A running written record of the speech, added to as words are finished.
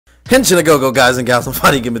Henshin a go-go, guys and gals and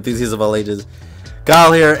fighting game enthusiasts of all ages.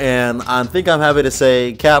 Kyle here, and I think I'm happy to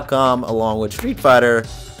say Capcom, along with Street Fighter,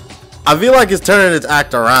 I feel like it's turning its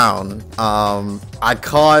act around. I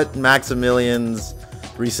caught Maximilian's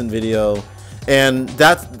recent video, and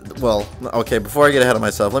that's, well, okay, before I get ahead of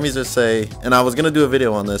myself, let me just say, and I was going to do a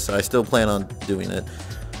video on this, I still plan on doing it,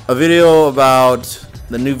 a video about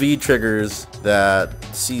the new V triggers that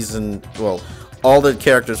all the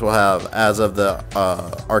characters will have as of the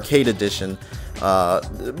arcade edition.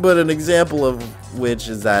 But an example of which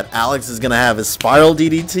is that Alex is gonna have his spiral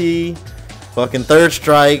DDT, fucking third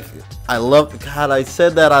strike. God, I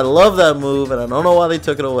said that I love that move, and I don't know why they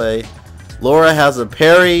took it away. Laura has a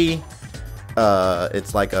parry.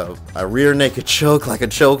 It's like a rear naked choke, like a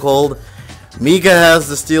chokehold. Mika has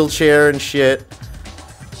the steel chair and shit.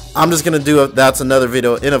 I'm just gonna do that's another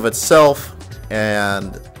video in of itself,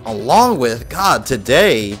 and along with, God,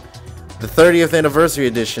 today, the 30th anniversary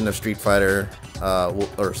edition of Street Fighter,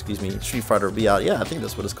 Street Fighter will be out. Yeah, I think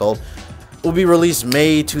that's what it's called. Will be released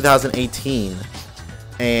May 2018,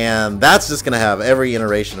 and that's just gonna have every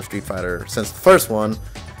iteration of Street Fighter since the first one,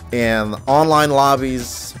 and online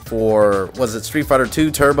lobbies for, was it Street Fighter 2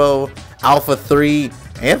 Turbo, Alpha 3,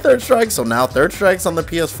 and Third Strike. So now Third Strike's on the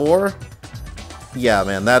PS4. Yeah,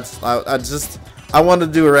 man, that's I wanted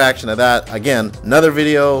to do a reaction to that. Again, another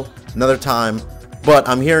video, another time. But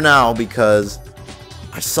I'm here now because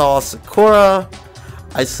I saw Sakura.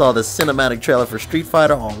 I saw the cinematic trailer for Street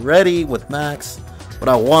Fighter already with Max. But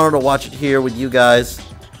I wanted to watch it here with you guys.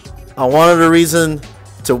 I wanted a reason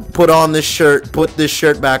to put on this shirt, put this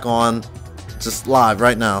shirt back on. Just live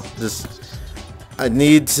right now. I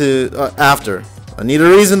need to, I need a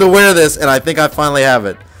reason to wear this, and I think I finally have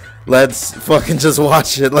it. Let's fucking just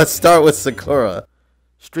watch it. Let's start with Sakura.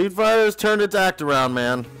 Street Fighter's turned its act around,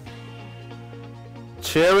 man.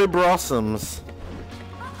 Cherry blossoms.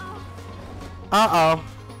 Uh-oh.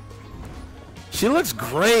 She looks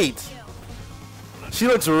great. She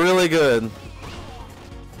looks really good.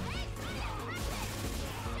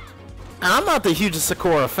 And I'm not the hugest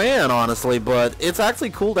Sakura fan, honestly, but it's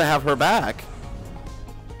actually cool to have her back.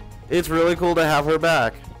 It's really cool to have her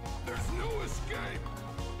back.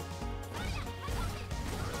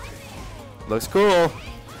 Looks cool.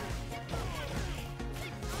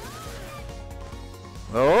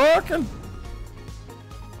 Okay.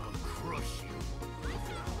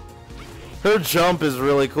 Her jump is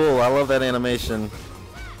really cool. I love that animation.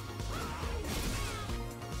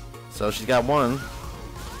 So she's got one.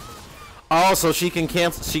 Oh, so she can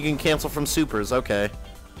cancel. She can cancel from supers. Okay.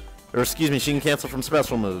 Or excuse me, she can cancel from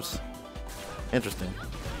special moves. Interesting.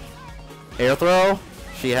 Air throw.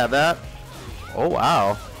 She had that. Oh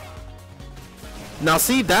wow. Now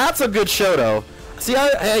see, that's a good Shoto. See,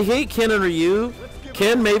 I hate Ken and Ryu.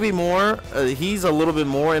 Ken maybe more. He's a little bit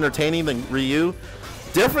more entertaining than Ryu.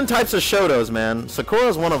 Different types of Shotos, man.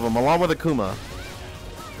 Sakura's one of them, along with Akuma.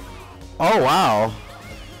 Oh wow.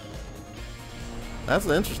 That's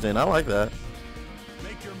interesting. I like that.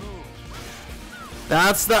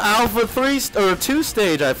 That's the Alpha 3 or 2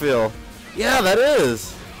 stage, I feel. Yeah, that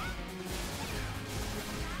is.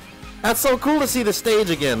 That's so cool to see the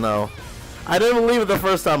stage again, though. I didn't believe it the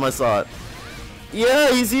first time I saw it.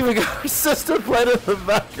 Yeah, he's even got her sister playing in the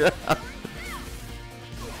background.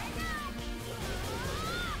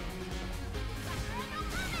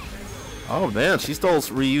 Oh man, she stole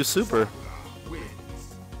Ryu's super.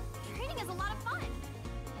 Training is a lot of fun.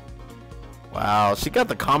 Wow, she got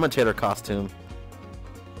the commentator costume.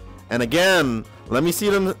 And again, let me see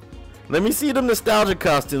them nostalgic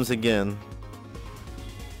costumes again.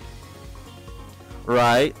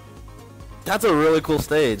 Right? That's a really cool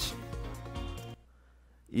stage.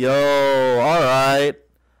 Yo, alright.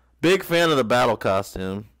 Big fan of the battle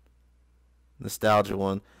costume. Nostalgia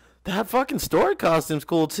one. That fucking story costume's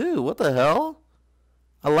cool too. What the hell?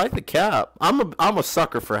 I like the cap. I'm a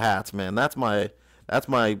sucker for hats, man. That's my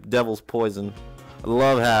devil's poison. I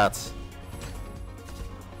love hats.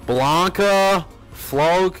 Blanca,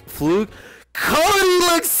 Fluke. Cody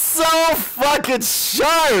looks so fucking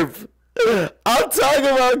sharp. I'm talking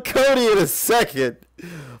about Cody in a second.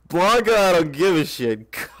 Blanca, I don't give a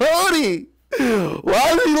shit. Cody! Why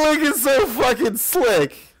is he looking so fucking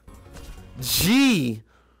slick? G.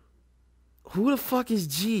 Who the fuck is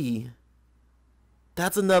G?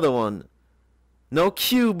 That's another one. No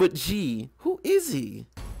Q, but G. Who is he?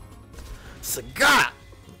 Sagat!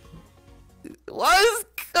 Why is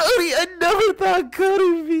Cody? I never thought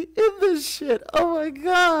Cody would be in this shit. Oh my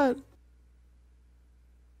god.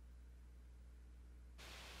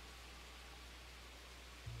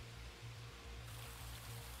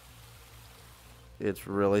 It's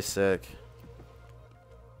really sick.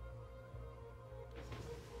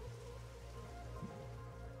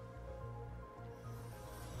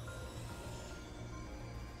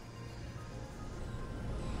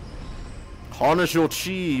 Harness your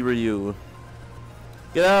chi, Ryu.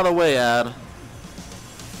 Get out of the way, Ad.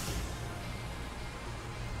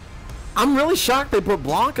 I'm really shocked they put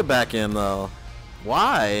Blanca back in, though.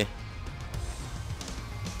 Why?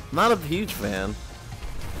 Not a huge fan.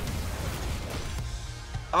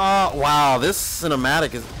 Oh, wow. This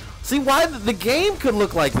cinematic is... See, why the game could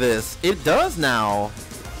look like this? It does now.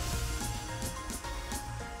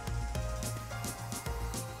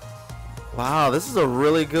 Wow, this is a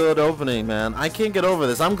really good opening, man. I can't get over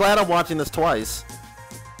this. I'm glad I'm watching this twice.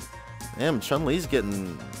 Damn, Chun-Li's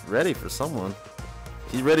getting ready for someone.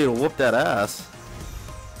 She's ready to whoop that ass.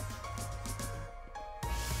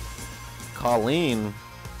 Colleen.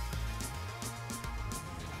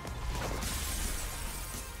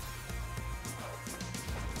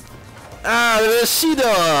 Ah, there's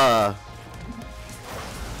Shida!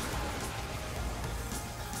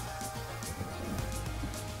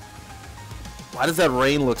 Why does that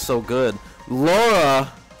rain look so good?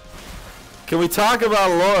 Laura! Can we talk about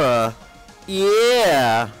Laura?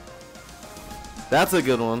 Yeah! That's a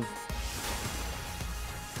good one.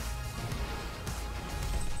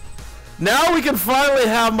 Now we can finally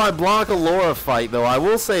have my Blanca Laura fight, though. I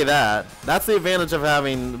will say that. That's the advantage of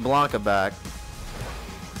having Blanca back.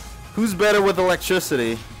 Who's better with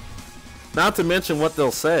electricity? Not to mention what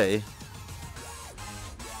they'll say.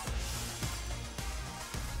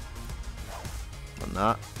 But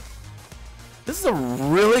not. This is a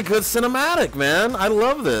really good cinematic, man. I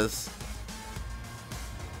love this.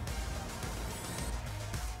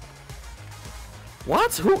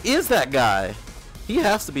 What? Who is that guy? He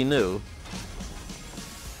has to be new.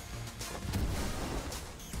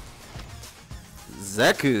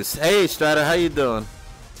 Zekus. Hey, Strider, how you doing?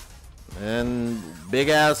 And big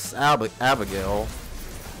ass Abigail.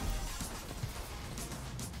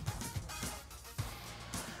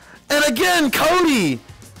 And again, Cody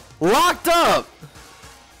locked up.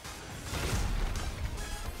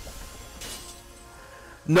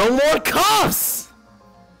 No more cuffs.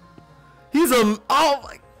 He's a oh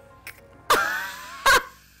my.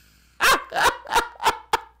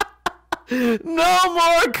 No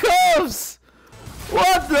more cuffs.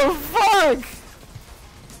 What the fuck?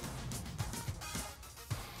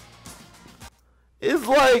 It's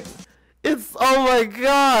like, it's, oh my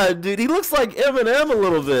god, dude. He looks like Eminem a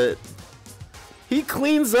little bit. He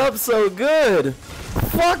cleans up so good.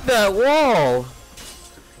 Fuck that wall.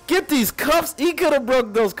 Get these cuffs. He could have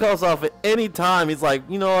broke those cuffs off at any time. He's like,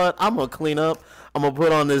 you know what? I'm going to clean up. I'm going to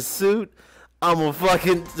put on this suit. I'm going to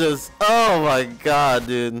fucking just, oh my god,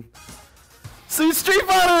 dude. See, Street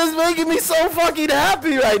Fighter is making me so fucking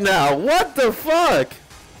happy right now. What the fuck?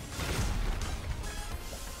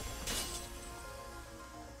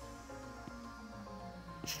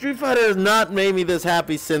 Street Fighter has not made me this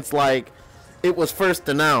happy since, like, it was first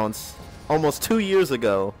announced almost 2 years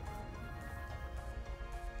ago.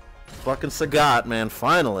 Fucking Sagat, man,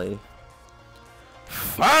 finally.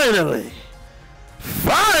 Finally!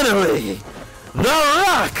 Finally! The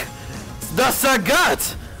Rock! The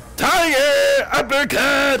Sagat! Tiger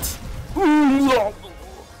uppercut! Oh,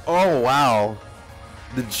 wow.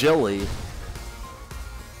 The jelly.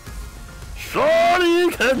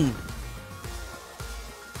 Shoryuken!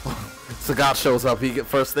 Sagat shows up.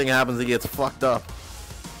 First thing happens, he gets fucked up.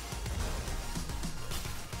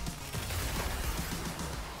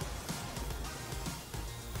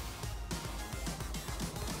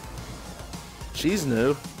 She's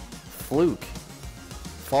new. Fluke.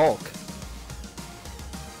 Falk.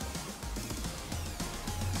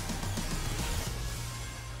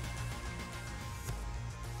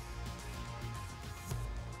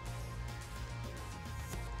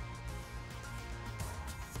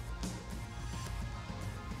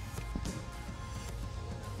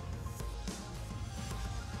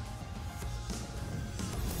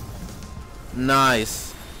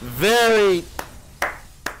 Nice. Very,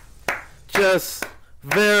 just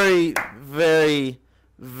very, very,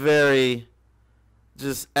 very,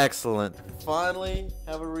 just excellent. Finally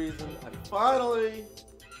have a reason. I finally,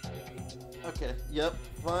 okay, yep,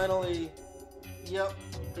 finally, yep,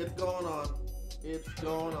 it's going on. It's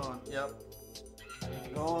going on, yep,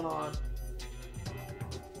 going on.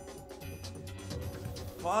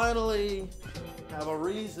 Finally have a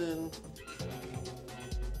reason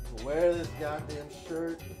to wear this goddamn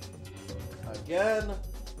shirt again,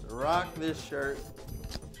 to rock this shirt.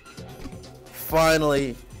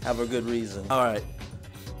 Finally have a good reason. All right,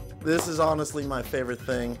 this is honestly my favorite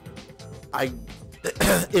thing.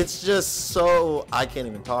 It's just so, I can't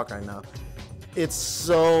even talk right now. It's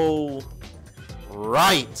so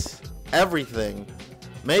right, everything.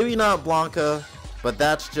 Maybe not Blanca, but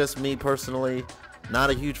that's just me personally. Not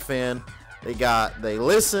a huge fan. They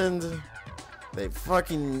listened. They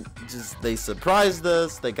fucking they surprised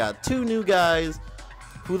us. They got 2 new guys.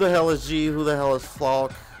 Who the hell is G? Who the hell is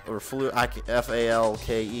Falk? Or Falke? I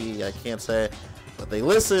can't say it. But they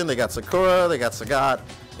listened. They got Sakura. They got Sagat.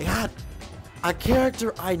 They got a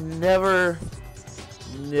character I never,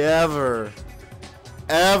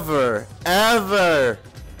 ever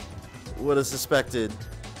would have suspected.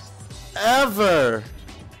 Ever.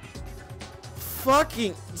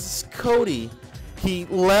 Fucking Cody. He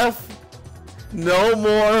left. No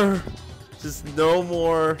more. Just no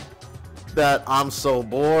more. That I'm so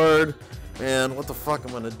bored. Man, what the fuck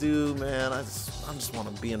I'm gonna do, man? I just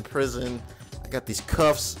want to be in prison. I got these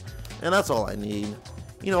cuffs, and that's all I need.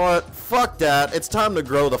 You know what? Fuck that. It's time to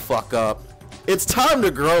grow the fuck up. It's time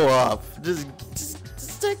to grow up. Just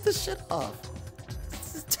take this shit off.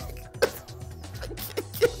 Just take it.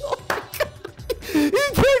 I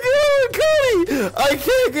can't get over Cody. You can't get over Cody. I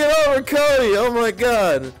can't get over Cody. Oh my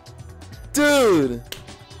god. Dude.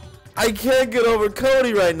 I can't get over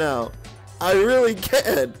Cody right now. I really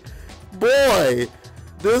can't. Boy,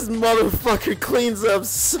 this motherfucker cleans up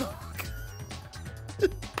so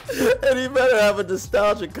good. And he better have a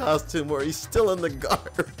nostalgia costume where he's still in the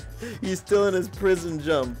garb. He's still in his prison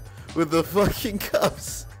jump with the fucking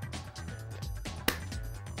cuffs.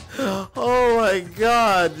 Oh my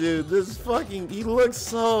god, dude. He looks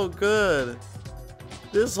so good.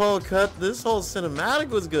 This whole cinematic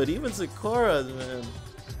was good. Even Sakura's, man.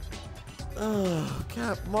 Oh,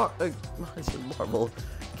 I said Marvel.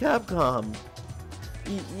 Capcom.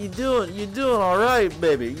 You're doing alright,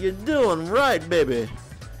 baby. You're doing right, baby.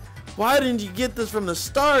 Why didn't you get this from the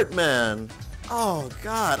start, man? Oh,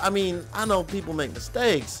 God. I mean, I know people make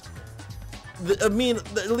mistakes. I mean,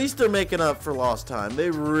 at least they're making up for lost time. They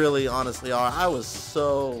really, honestly are. I was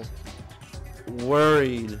so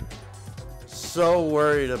worried. So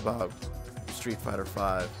worried about Street Fighter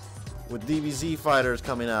V. With DBZ fighters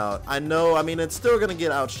coming out. I know, I mean, it's still going to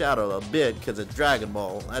get outshadowed a bit because it's Dragon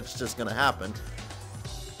Ball. That's just going to happen.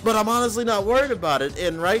 But I'm honestly not worried about it.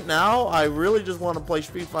 And right now, I really just want to play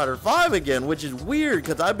Street Fighter V again, which is weird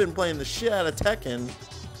because I've been playing the shit out of Tekken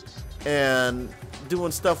and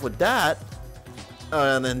doing stuff with that.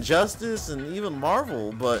 And Injustice and even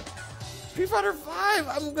Marvel. But Street Fighter V,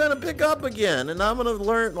 I'm going to pick up again. And I'm going to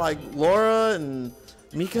learn, like, Laura and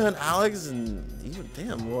Mika and Alex and even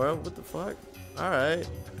damn Laura, what the fuck? Alright.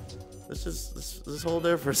 Let's just hold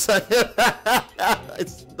there for a second.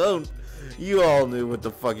 You all knew what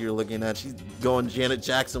the fuck you're looking at. She's going Janet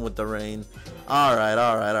Jackson with the rain.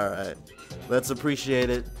 Alright. Let's appreciate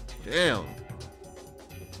it. Damn.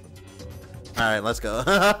 Alright, let's go.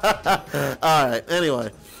 Alright,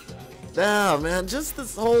 anyway. Damn, man, just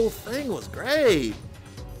this whole thing was great.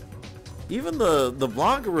 Even the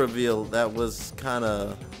Blanca reveal, that was kind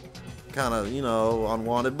of, you know,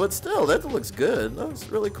 unwanted, but still, that looks good. That looks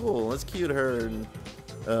really cool. It's cute, her and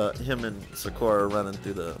him and Sakura running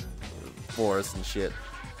through the forest and shit.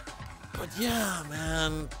 But yeah,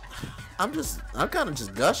 man, I'm kind of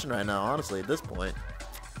just gushing right now, honestly, at this point.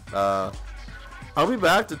 I'll be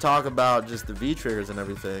back to talk about just the V triggers and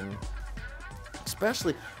everything.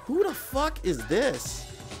 Especially, who the fuck is this?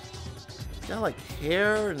 He's got like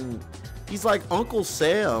hair and he's like Uncle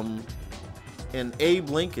Sam and Abe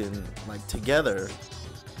Lincoln, like, together.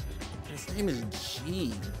 His name is G.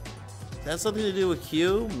 Does that have something to do with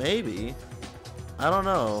Q? Maybe. I don't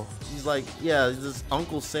know. He's like, yeah, he's this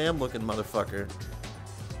Uncle Sam looking motherfucker.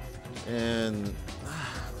 And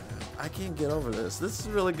I can't get over this. This is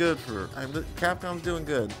really good for Capcom's doing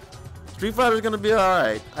good. Street Fighter's gonna be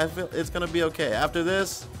alright. I feel it's gonna be okay. After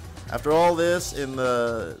this, after all this, in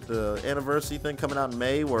the anniversary thing coming out in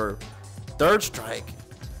May, where Third Strike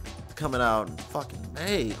coming out in fucking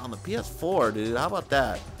May on the PS4, dude. How about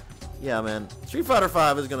that? Yeah, man. Street Fighter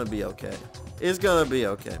V is gonna be okay. It's gonna be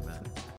okay, man.